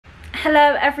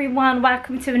Hello everyone,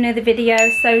 welcome to another video.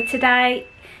 So today,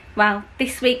 well,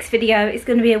 this week's video is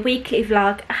going to be a weekly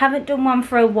vlog. I haven't done one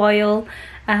for a while.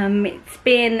 It's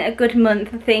been a good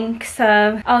month I think,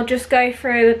 so I'll just go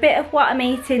through a bit of what I'm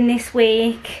eating this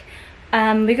week.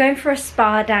 We're going for a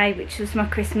spa day, which was my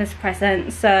Christmas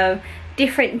present, so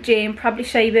different gym, probably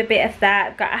show you a bit of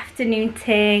that. I've got afternoon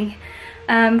tea.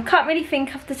 Can't really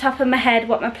think off the top of my head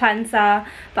what my plans are,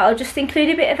 but I'll just include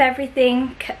a bit of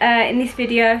everything in this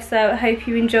video, so I hope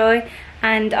you enjoy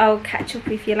and I'll catch up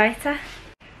with you later.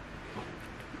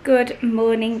 Good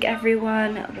morning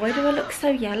everyone. Why do I look so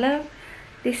yellow?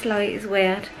 This light is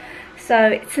weird. So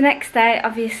it's the next day,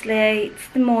 obviously. It's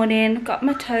the morning, got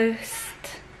my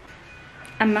toast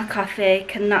and my coffee.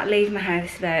 Cannot leave my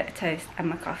house without a toast and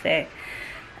my coffee.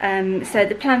 So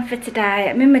the plan for today,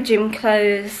 I'm in my gym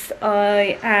clothes.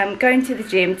 I am going to the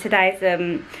gym.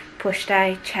 Today's push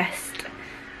day, chest,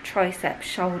 triceps,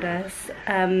 shoulders.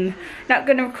 Not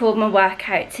going to record my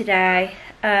workout today.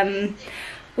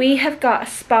 We have got a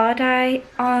spa day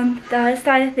on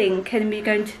Thursday I think, and we're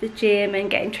going to the gym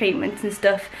and getting treatments and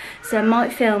stuff. So I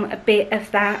might film a bit of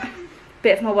that,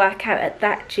 bit of my workout at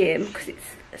that gym because it's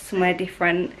somewhere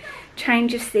different.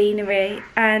 Change of scenery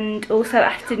and also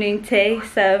afternoon tea,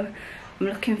 so I'm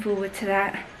looking forward to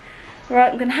that.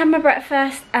 Right, I'm gonna have my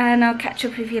breakfast and I'll catch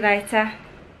up with you later.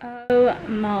 Oh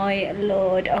my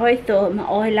lord, I thought my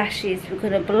eyelashes were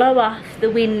gonna blow off.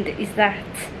 The wind is that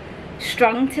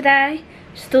strong today.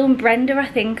 Storm Brenda I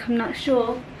think, I'm not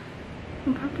sure.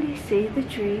 You can probably see the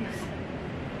trees.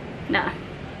 No,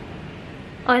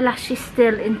 eyelashes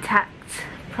still intact,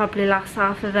 probably lost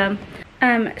half of them.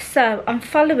 So I'm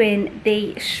following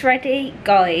the Shreddy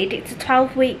guide. It's a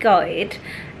 12-week guide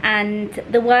and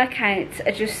the workouts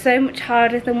are just so much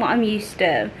harder than what I'm used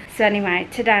to. So anyway,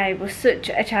 today was such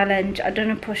a challenge. I done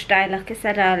a push day like I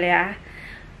said earlier.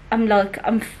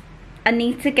 I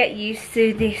need to get used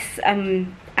to this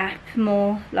app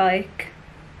more. Like,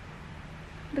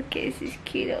 look at this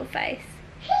cute little face.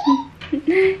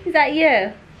 Is that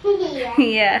you? Yeah.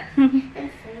 Yeah.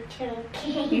 I'm so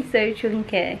chunky. You're so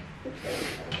chunky.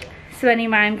 So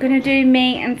anyway, I'm gonna do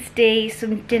me and Steve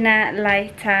some dinner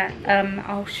later.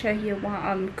 I'll show you what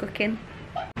I'm cooking.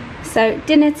 So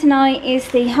dinner tonight is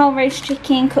the whole roast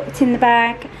chicken cooked in the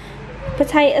bag,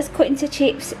 potatoes cut into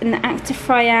chips in the act to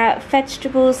fry out,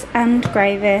 vegetables and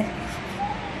gravy.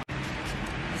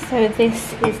 So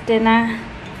this is dinner,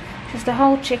 just a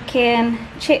whole chicken,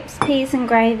 chips, peas and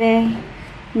gravy,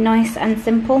 nice and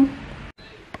simple.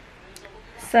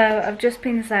 So I've just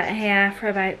been sat here for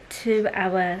about 2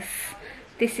 hours.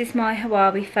 This is my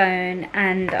Huawei phone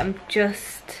and I'm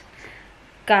just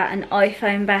got an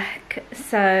iPhone back.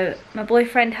 So my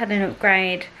boyfriend had an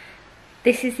upgrade.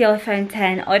 This is the iPhone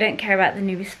 10. I don't care about the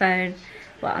newest phone,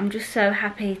 but I'm just so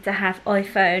happy to have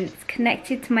iPhone. It's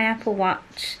connected to my Apple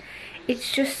Watch.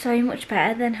 It's just so much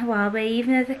better than Huawei,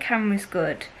 even though the camera's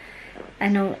good.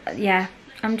 And all, yeah,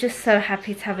 I'm just so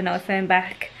happy to have an iPhone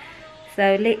back.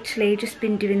 So literally just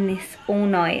been doing this all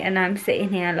night and I'm sitting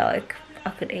here like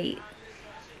I could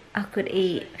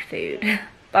eat food.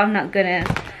 But I'm not gonna.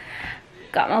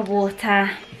 Got my water,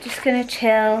 just gonna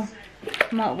chill,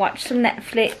 might watch some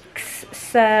Netflix.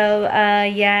 So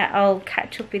yeah, I'll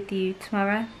catch up with you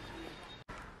tomorrow.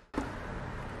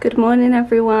 Good morning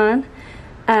everyone.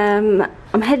 I'm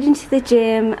heading to the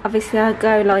gym. Obviously I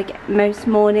go like most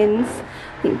mornings.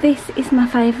 I think this is my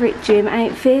favourite gym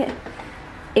outfit.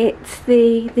 It's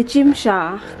the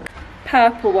Gymshark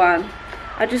purple one.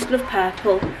 I just love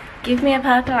purple. Give me a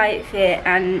purple outfit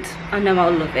and I know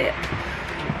I'll love it.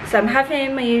 So I'm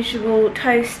having my usual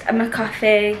toast and my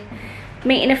coffee.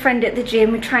 Meeting a friend at the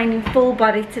gym. We're training full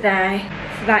body today.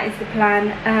 So that is the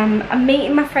plan. I'm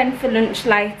meeting my friend for lunch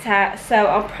later, so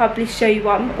I'll probably show you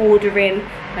what I'm ordering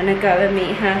when I go and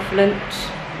meet her for lunch.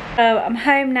 So I'm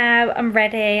home now, I'm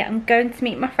ready. I'm going to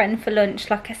meet my friend for lunch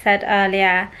like I said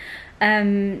earlier.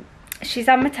 She's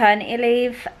on maternity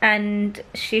leave and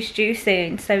she's due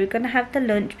soon, so we're gonna have the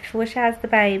lunch before she has the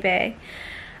baby.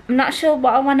 I'm not sure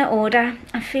what I want to order.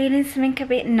 I'm feeling something a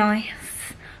bit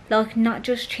nice, like not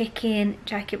just chicken,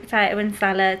 jacket potato and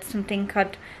salad, something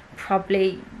I'd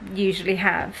probably usually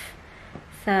have.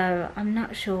 So I'm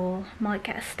not sure. Might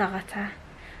get a starter,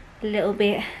 a little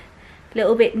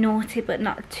bit naughty but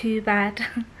not too bad.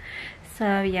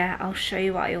 So yeah, I'll show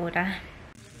you what I order.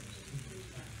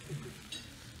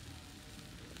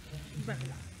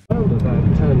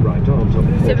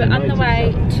 So we're on the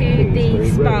way to the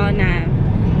spa now.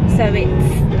 So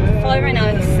it's fire and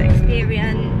ice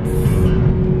experience.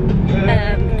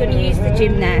 I'm going to use the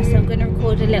gym there, so I'm going to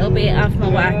record a little bit of my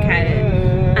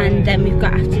workout and then we've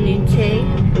got afternoon tea.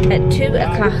 at 2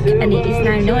 o'clock and it is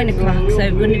now 9 o'clock, so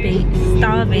we're going to be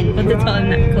starving by the time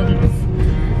that comes.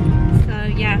 So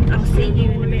yeah, I'll see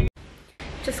you in a bit.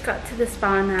 Just got to the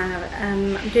spa now.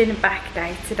 I'm doing a back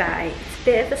day today. It's a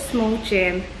bit of a small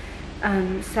gym,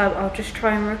 so I'll just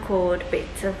try and record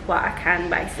bits of what I can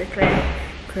basically,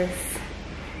 because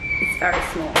it's very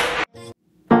small.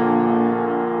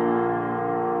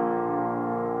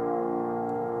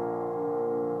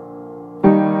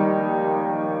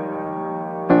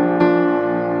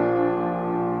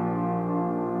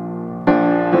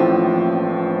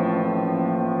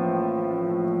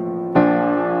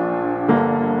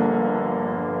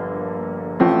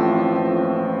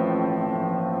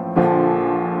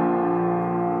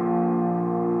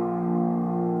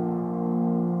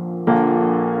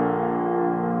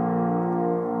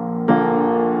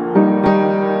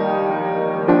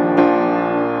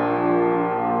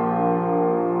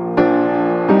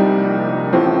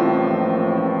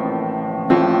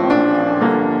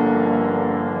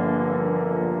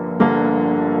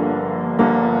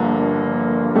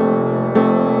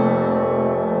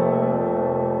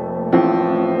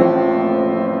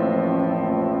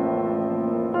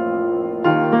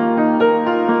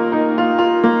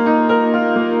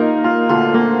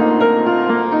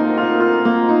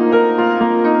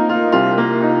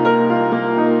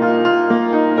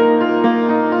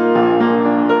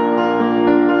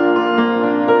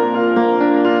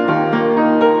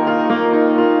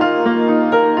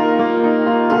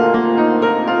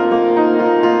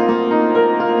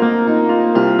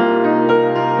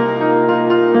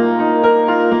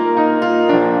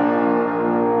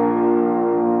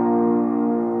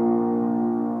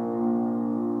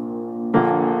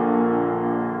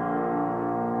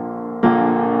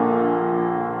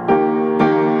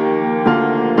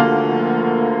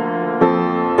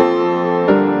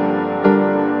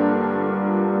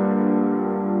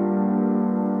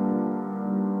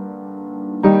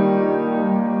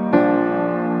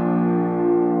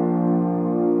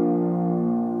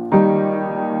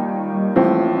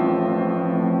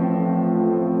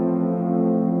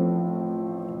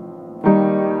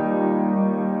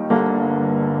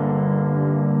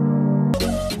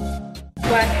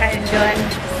 Workout done.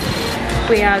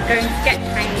 We are going to get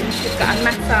changed. We've got a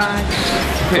massage,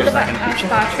 all of our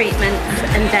spa treatments,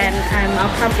 and then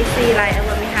I'll probably see you later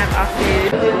when we have our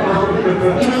food.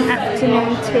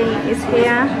 Afternoon tea is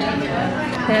here.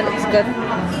 It looks good.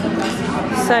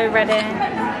 So ready.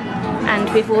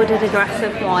 And we've ordered a glass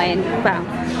of wine. Well,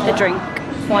 a drink.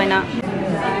 Why not?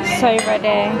 So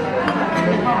ready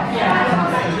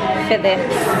for this.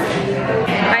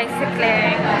 Basically,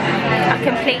 I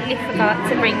completely forgot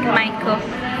to bring makeup,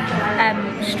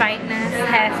 straighteners,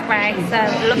 hairspray,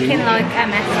 so looking like a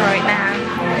mess right now.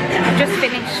 I've just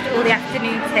finished all the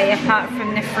afternoon tea apart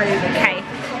from the fruit cake,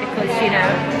 because you know,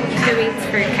 who eats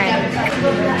fruit cake? I'm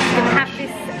gonna have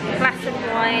this glass of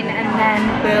wine and then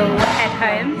we'll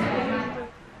head home.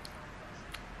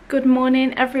 Good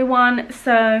morning everyone.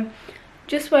 So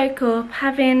just woke up,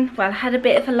 had a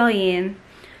bit of a lie-in,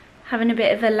 having a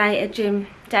bit of a later gym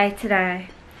day today.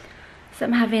 So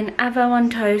I'm having avo on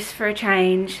toast for a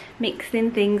change,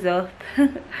 mixing things up.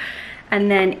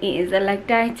 And then it is a leg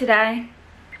day today.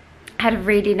 Had a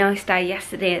really nice day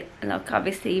yesterday, like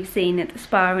obviously you've seen at the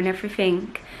spa and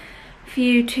everything.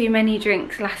 Few too many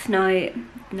drinks last night,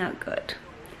 not good.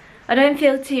 I don't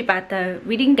feel too bad though.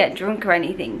 We didn't get drunk or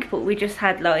anything, but we just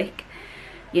had, like,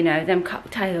 you know, them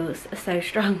cocktails are so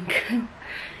strong.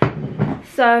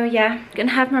 So yeah,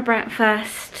 gonna have my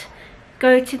breakfast,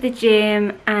 go to the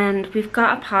gym, and we've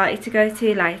got a party to go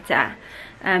to later.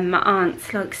 My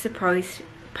aunt's like surprise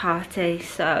party,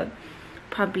 so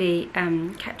probably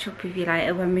catch up with you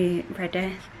later when we're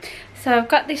ready. So I've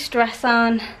got this dress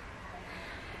on,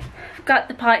 I've got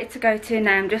the party to go to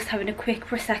now. I'm just having a quick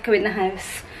prosecco in the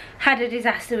house. Had a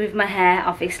disaster with my hair,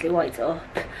 obviously wiped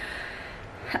up.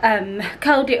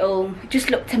 Curled it all, just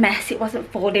looked a mess, it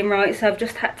wasn't falling right, so I've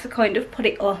just had to kind of put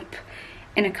it up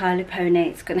in a curly pony.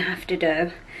 It's gonna have to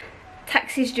do.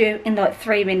 Taxi's due in like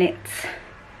 3 minutes,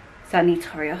 so I need to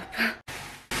hurry up.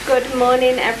 Good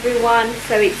morning everyone.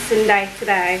 So it's Sunday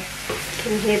today. You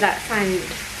can hear that sound.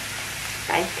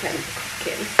 Bacon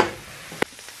cooking.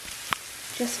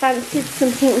 Just fancied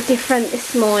something different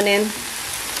this morning.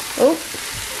 Oh,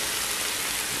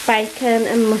 bacon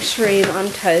and mushroom on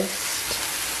toast.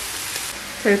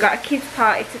 So we've got a kids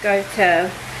party to go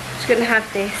to. Just gonna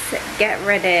have this, get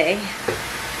ready.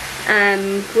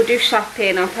 We'll do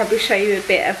shopping. I'll probably show you a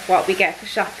bit of what we get for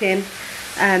shopping.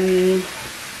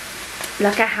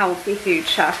 Like a healthy food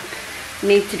shop.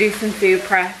 Need to do some food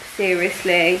prep,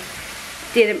 seriously.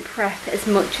 Didn't prep as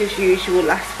much as usual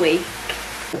last week.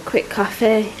 quick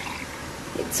coffee.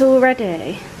 It's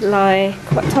already like,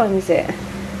 what time is it?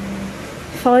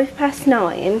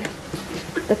 9:05.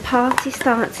 The party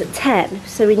starts at 10,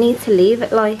 so we need to leave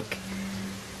at like,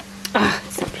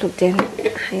 it's not plugged in. I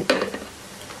hate that.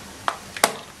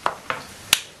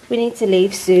 We need to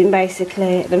leave soon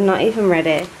basically. I'm not even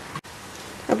ready.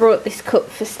 I brought this cup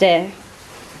for Stay,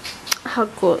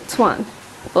 Hogwarts one,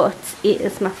 but it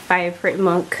is my favourite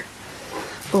mug.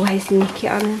 Always nick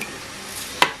it on it.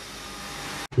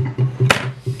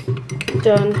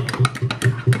 Done.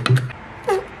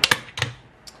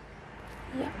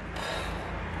 Yep.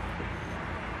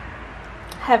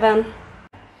 Heaven.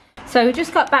 So we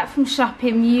just got back from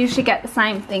shopping. We usually get the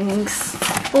same things.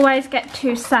 Always get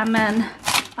 2 salmon,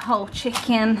 a whole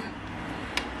chicken.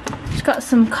 Just got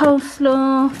some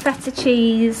coleslaw, feta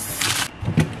cheese,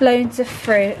 loads of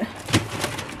fruit,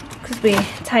 because we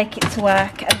take it to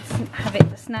work and have it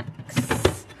for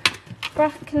snacks.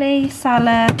 Broccoli,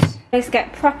 salad. Always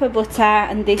get proper butter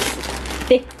and this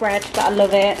thick bread, but I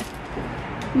love it.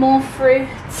 More fruit,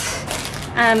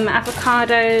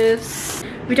 avocados.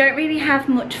 We don't really have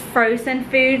much frozen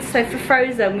food, so for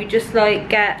frozen we just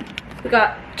like we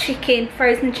got chicken,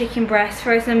 frozen chicken breast,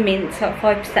 frozen mince, like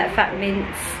 5% fat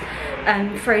mince,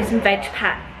 frozen veg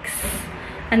packs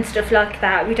and stuff like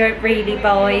that. We don't really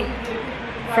buy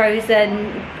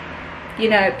frozen, you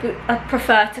know. I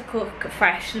prefer to cook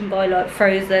fresh and buy like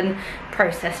frozen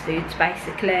processed foods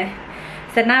basically.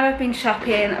 So now I've been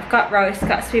shopping, I've got rice,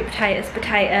 got sweet potatoes.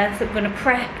 I'm going to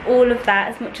prep all of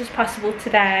that as much as possible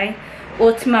today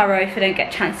or tomorrow if I don't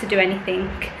get a chance to do anything.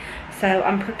 So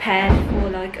I'm prepared for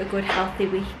like a good healthy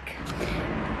week.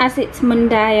 As it's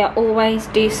Monday, I always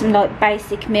do some like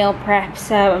basic meal prep.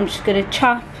 So I'm just going to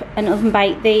chop and oven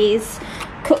bake these,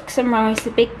 cook some rice,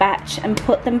 a big batch, and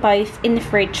put them both in the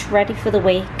fridge ready for the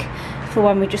week for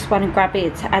when we just want to grab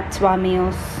it to add to our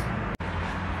meals.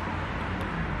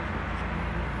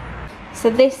 So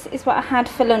this is what I had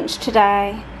for lunch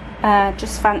today.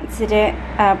 Just fancied it.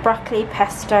 Broccoli,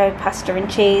 pesto, pasta and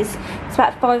cheese. It's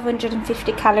about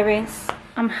 550 calories.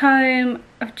 I'm home.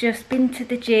 I've just been to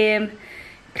the gym,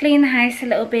 cleaned the house a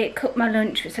little bit, cooked my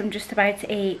lunch, which I'm just about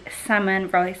to eat. Salmon,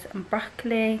 rice and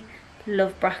broccoli.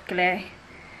 Love broccoli.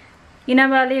 You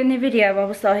know, earlier in the video I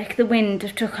was like, the wind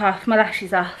have took off, my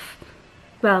lashes off.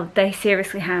 Well, they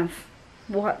seriously have.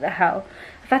 What the hell?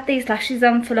 I've had these lashes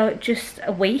on for like just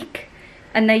a week,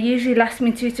 and they usually last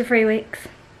me 2 to 3 weeks.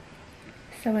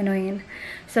 So annoying.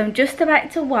 So I'm just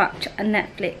about to watch on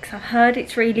Netflix. I've heard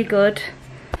it's really good.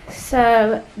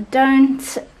 So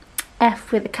don't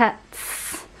F with the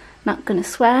cats. Not gonna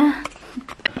swear.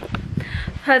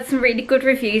 I've heard some really good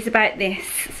reviews about this,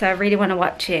 so I really want to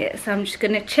watch it. So I'm just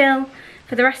gonna chill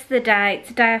for the rest of the day.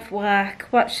 It's a day off work,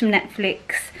 watch some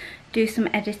Netflix, do some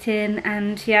editing,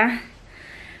 and yeah.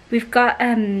 We've got,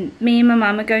 me and my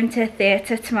mum are going to a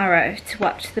theatre tomorrow to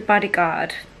watch The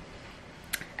Bodyguard.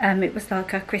 It was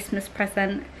like our Christmas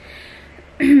present.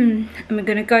 And we're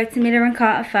going to go to Miller and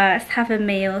Carter first, have a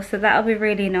meal, so that'll be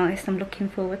really nice. I'm looking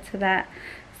forward to that.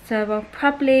 So I'll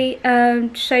probably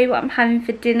show you what I'm having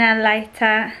for dinner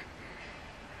later.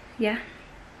 Yeah.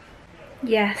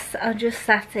 Yes, I just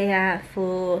sat here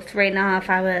for 3.5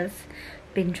 hours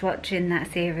binge watching that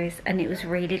series, and it was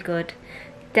really good.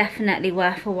 Definitely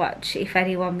worth a watch if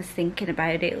anyone was thinking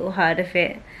about it or heard of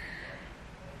it.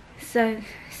 So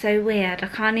weird. I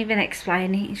can't even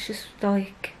explain it. It's just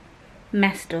like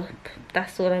messed up.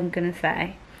 That's all I'm gonna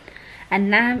say.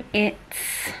 And now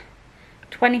it's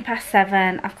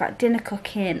 7:20. I've got dinner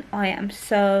cooking. I am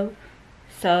so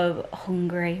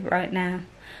hungry right now.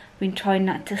 I've been trying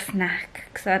not to snack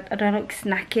because I don't like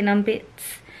snacking on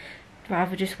bits. I'd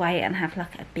rather just wait and have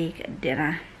like a big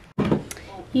dinner.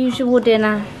 Usual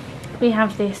dinner. We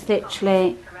have this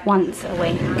literally once a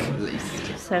week.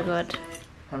 So good.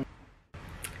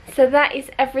 So that is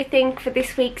everything for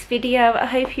this week's video. I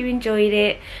hope you enjoyed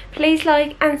it. Please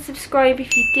like and subscribe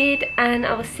if you did, and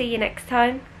I will see you next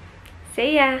time.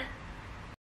 See ya.